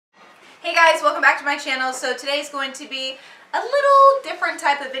Hey guys, welcome back to my channel. So today's going to be a little different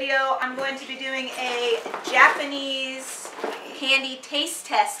type of video. I'm going to be doing a Japanese candy taste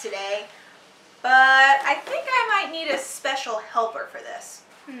test today, but I think I might need a special helper for this.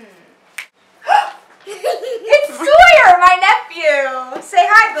 It's Sawyer, my nephew! Say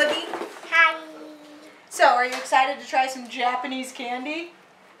hi, Boogie. Hi. So, are you excited to try some Japanese candy?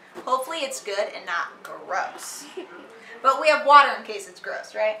 Hopefully it's good and not gross. But we have water in case it's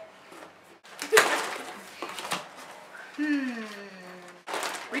gross, right?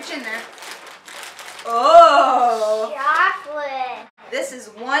 Reach in there. Oh! Chocolate. This is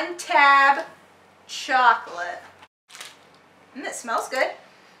 1 tab chocolate. It smells good.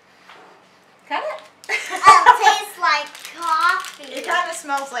 Kind of. It tastes like coffee. It kind of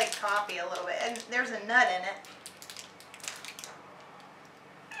smells like coffee a little bit, and there's a nut in it.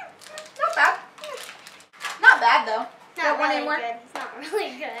 Not bad. Not bad though. Not one really anymore? good. It's not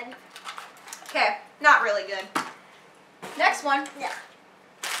really good. Okay, not really good. Next one. Yeah.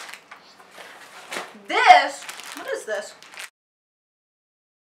 This, what is this?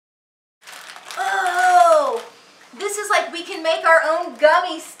 Oh, this is like we can make our own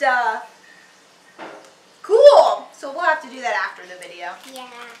gummy stuff. Cool. So we'll have to do that after the video. Yeah.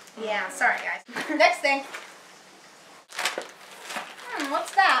 Yeah, sorry guys. Next thing.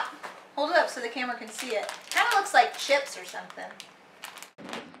 What's that? Hold it up so the camera can see it. Kind of looks like chips or something.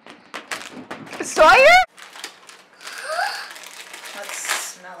 Sawyer? Let's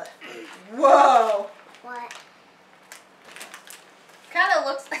smell it. Whoa. What? Kind of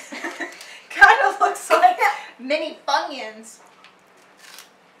looks like mini Funyuns.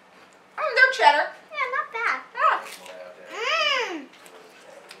 They're cheddar. Yeah, not bad. Yeah.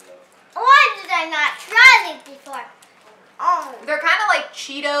 Why did I not try these before? Oh. They're kind of like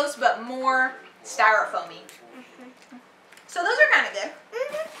Cheetos, but more styrofoamy. So those are kind of good.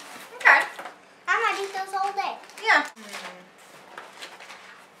 Okay. I might eat those all day. Yeah.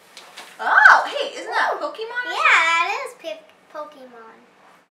 Oh, hey, isn't that Pokemon? Yeah, that is Pokemon.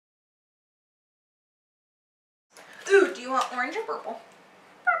 Ooh, do you want orange or purple?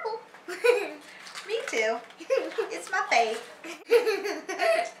 Purple. Me too. It's my fave.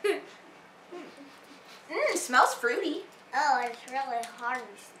 It smells fruity. Oh, it's really hard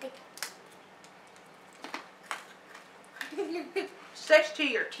and sticky. Sticks to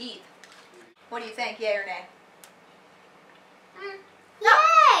your teeth. What do you think, yay or nay?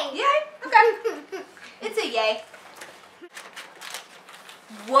 Yay! Yay? Okay. It's a yay.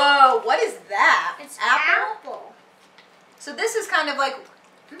 Whoa, what is that? It's apple? apple. So this is kind of like,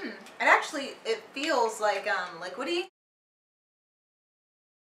 it feels like liquidy.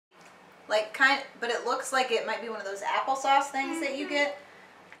 Like but it looks like it might be one of those applesauce things that you get.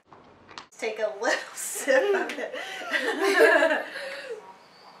 Let's take a little sip of it.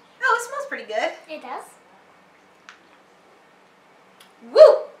 Oh, it smells pretty good. It does?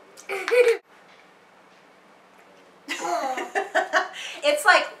 Woo! Oh. It's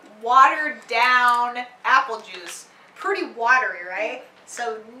like watered down apple juice. Pretty watery, right?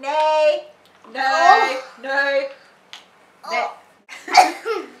 So nay, nay, nay, nay. Oh.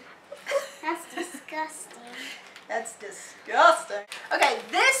 That's disgusting. That's disgusting. Okay,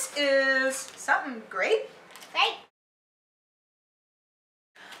 this is something great. Right?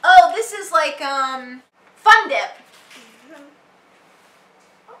 Oh, this is like Fun Dip.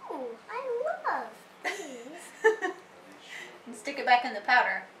 Oh, I love these. And stick it back in the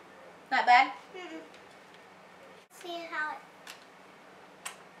powder. Not bad. See how it...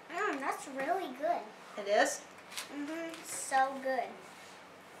 that's really good. It is. So good.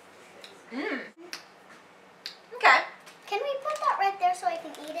 Okay. Can we put that right there so I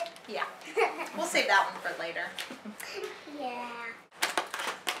can eat it? Yeah. We'll save that one for later. Yeah.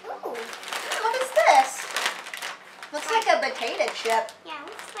 Ooh. What is this? Looks like a potato chip. Yeah, it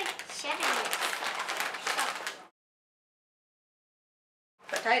looks like cheddar.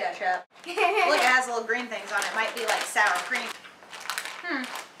 Potato chip. Look, it has little green things on it. Might be like sour cream.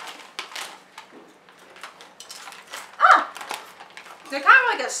 Oh! They're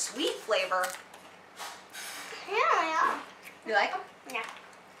kind of like a sweet flavor. Yeah. You like them? Yeah.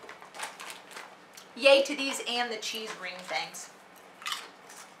 Yay to these and the cheese ring things.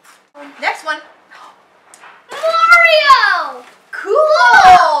 Next one. Mario!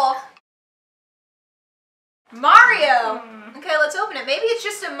 Cool! Mario! Okay, let's open it. Maybe it's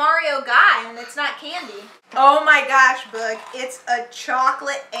just a Mario guy and it's not candy. Oh my gosh, Boog. It's a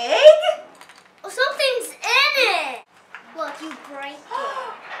chocolate egg? Something's in it! Look, you break it.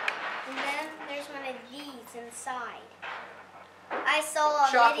 And then there's one of these inside. I saw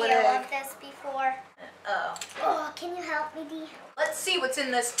a Chocolate video egg. of this before. Oh. Oh, can you help me, Dee? Let's see what's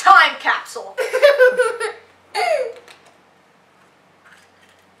in this time capsule.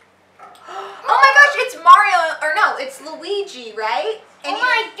 Oh my gosh, it's Mario, or no, it's Luigi, right? And oh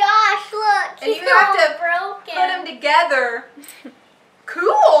my gosh, look. And He's you have to broken. put them together.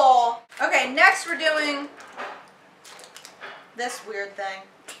 Cool. Okay, next we're doing this weird thing.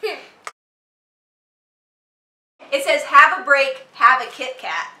 It says, have a break, have a Kit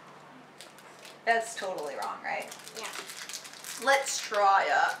Kat. That's totally wrong, right? Yeah. Let's try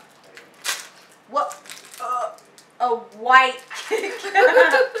it. What? A white Kit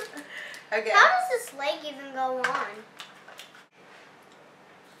Kat. Okay. How does this leg even go on?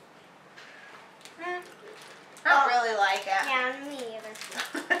 I don't really like it. Yeah, me either.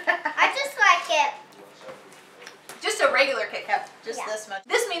 I just like it. Just a regular Kit Kat, just Yeah. this much.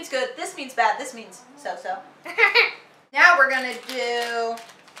 This means good, this means bad, this means so-so. Now we're gonna do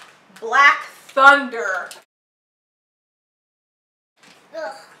Black Thunder.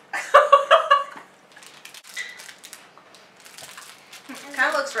 Ugh. Kind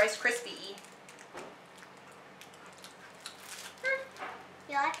of looks Rice Krispie-y.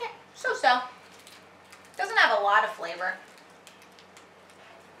 You like it? So-so. Doesn't have a lot of flavor.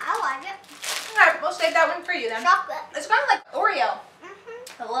 I like it. Alright, we'll save that one for you then. Chocolate. It's kind of like Oreo.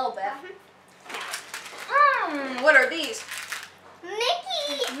 Mm-hmm. A little bit. What are these?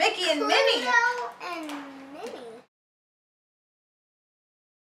 Mickey. Mickey and Minnie. Pluto and Minnie.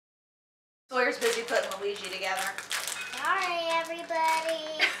 Sawyer's busy putting Luigi together. Sorry,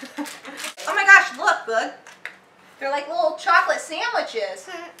 everybody. Oh my gosh, look, Bug. They're like little chocolate sandwiches.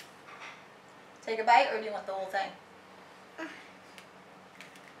 Take a bite, or do you want the whole thing?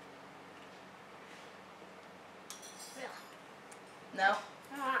 No?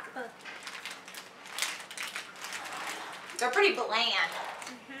 They're pretty bland.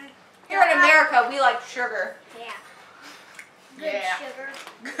 Here in America, we like sugar. Yeah. Good Yeah. sugar.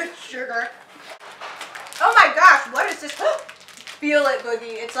 Good sugar. Oh my gosh, what is this? Feel it,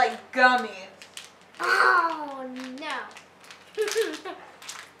 Boogie. It's like gummy. Oh no.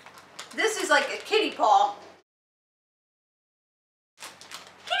 This is like a kitty paw.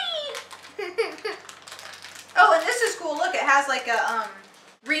 Kitty! Oh, and this is cool. Look, it has like a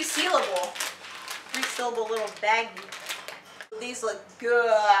resealable little baggie. These look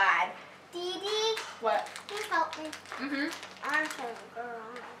good. Dee Dee, What? can you help me? Mm-hmm. I'm hungry.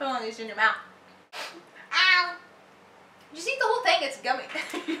 Put one of these in your mouth. Ow. Just eat the whole thing. It's gummy.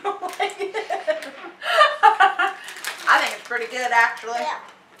 You don't like it? I think it's pretty good, actually. Yeah.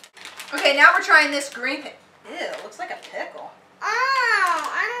 Okay, now we're trying this green thing. Ew, it looks like a pickle. Oh,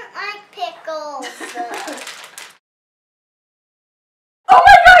 I don't like pickles. Oh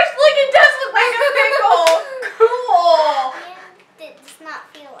my gosh, look, it does look like a pickle. Cool. Yeah, it does not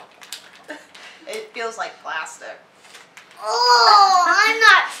feel like it. It feels like plastic. Oh, I'm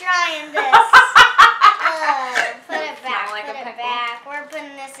not trying this. Put it back. Not like Put a it pickle. back. We're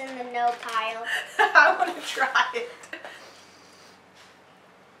putting this in the no pile. I want to try it.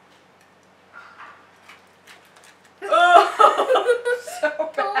 Oh, so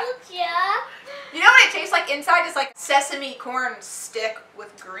bad. Told ya. You know what it tastes like inside? It's like sesame corn stick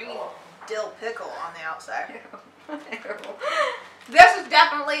with green dill pickle on the outside. This is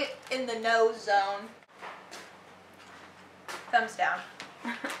definitely in the no zone. Thumbs down.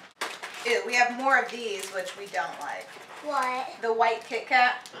 Ew, we have more of these, which we don't like. What? The white Kit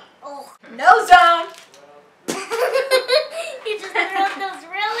Kat. Oh. No zone! You just threw those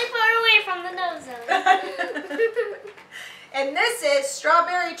really far away from the nose zone. And this is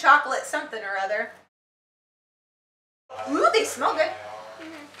strawberry chocolate something or other. Ooh, they smell good.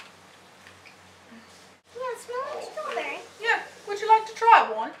 Yeah, it smells like strawberry. Yeah, would you like to try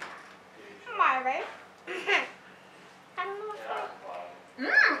one? Marvin. I don't know if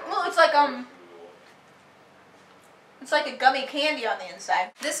Well, it's like a gummy candy on the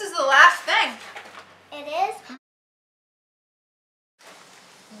inside. This is the last thing. it is.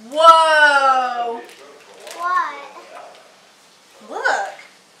 Whoa! What? Look,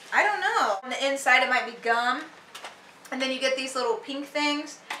 I don't know. On the inside it might be gum, and then you get these little pink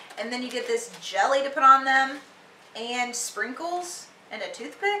things, and then you get this jelly to put on them, and sprinkles, and a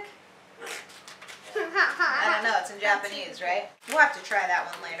toothpick. I don't know, it's in Japanese, right? We'll have to try that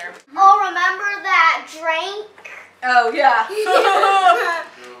one later. Oh, remember that drink? Oh, yeah.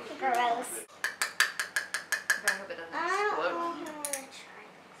 Gross. I hope it doesn't I don't explode know on how you. to try.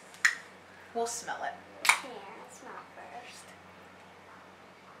 We'll smell it. Here, smell first.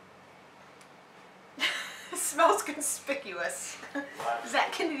 It smells conspicuous.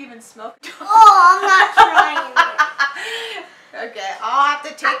 Zach, can it even smell? Oh, I'm not trying it. Okay, I'll have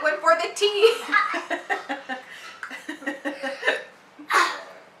to take one for the tea.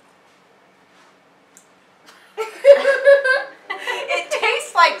 It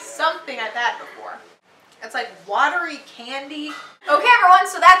tastes like something I've had before. It's like watery candy. Okay, everyone,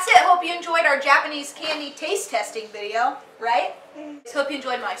 so that's it. Hope you enjoyed our Japanese candy taste testing video, right? Hope you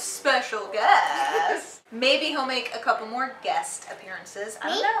enjoyed my special guest. Maybe he'll make a couple more guest appearances. I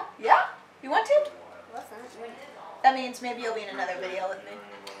don't Me? know. Yeah? You want to? What's that? That means maybe you'll be in another video with me.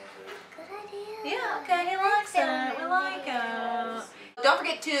 Good idea. Yeah, okay, he likes it. We like it. Don't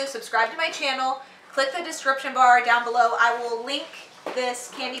forget to subscribe to my channel. Click the description bar down below. I will link this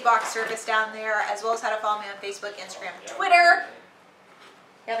candy box service down there, as well as how to follow me on Facebook, Instagram, Twitter.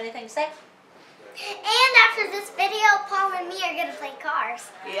 You have anything to say? And after this video, Paul and me are gonna play cars.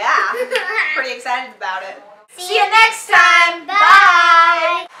 Yeah, pretty excited about it. See you next time.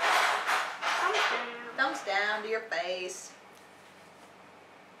 Bye. Bye. Thumbs down to your face.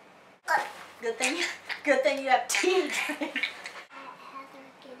 Good thing you have tea to drink. Heather,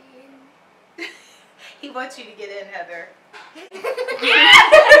 get in. He wants you to get in, Heather.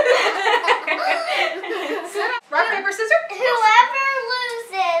 Rock, paper, scissors? Whoever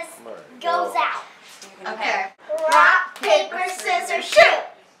loses goes out. Okay. Rock, paper, scissors, shoot.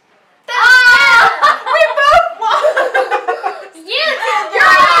 Oh! We both won! You did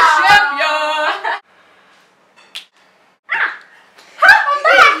You're the champion! I'm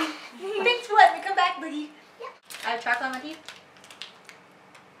back! Thanks for letting me come back, Boogie. I have chocolate on my teeth.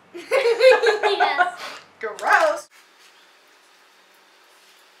 Yes. Gross.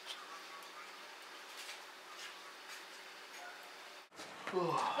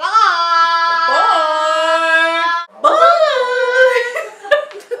 Well,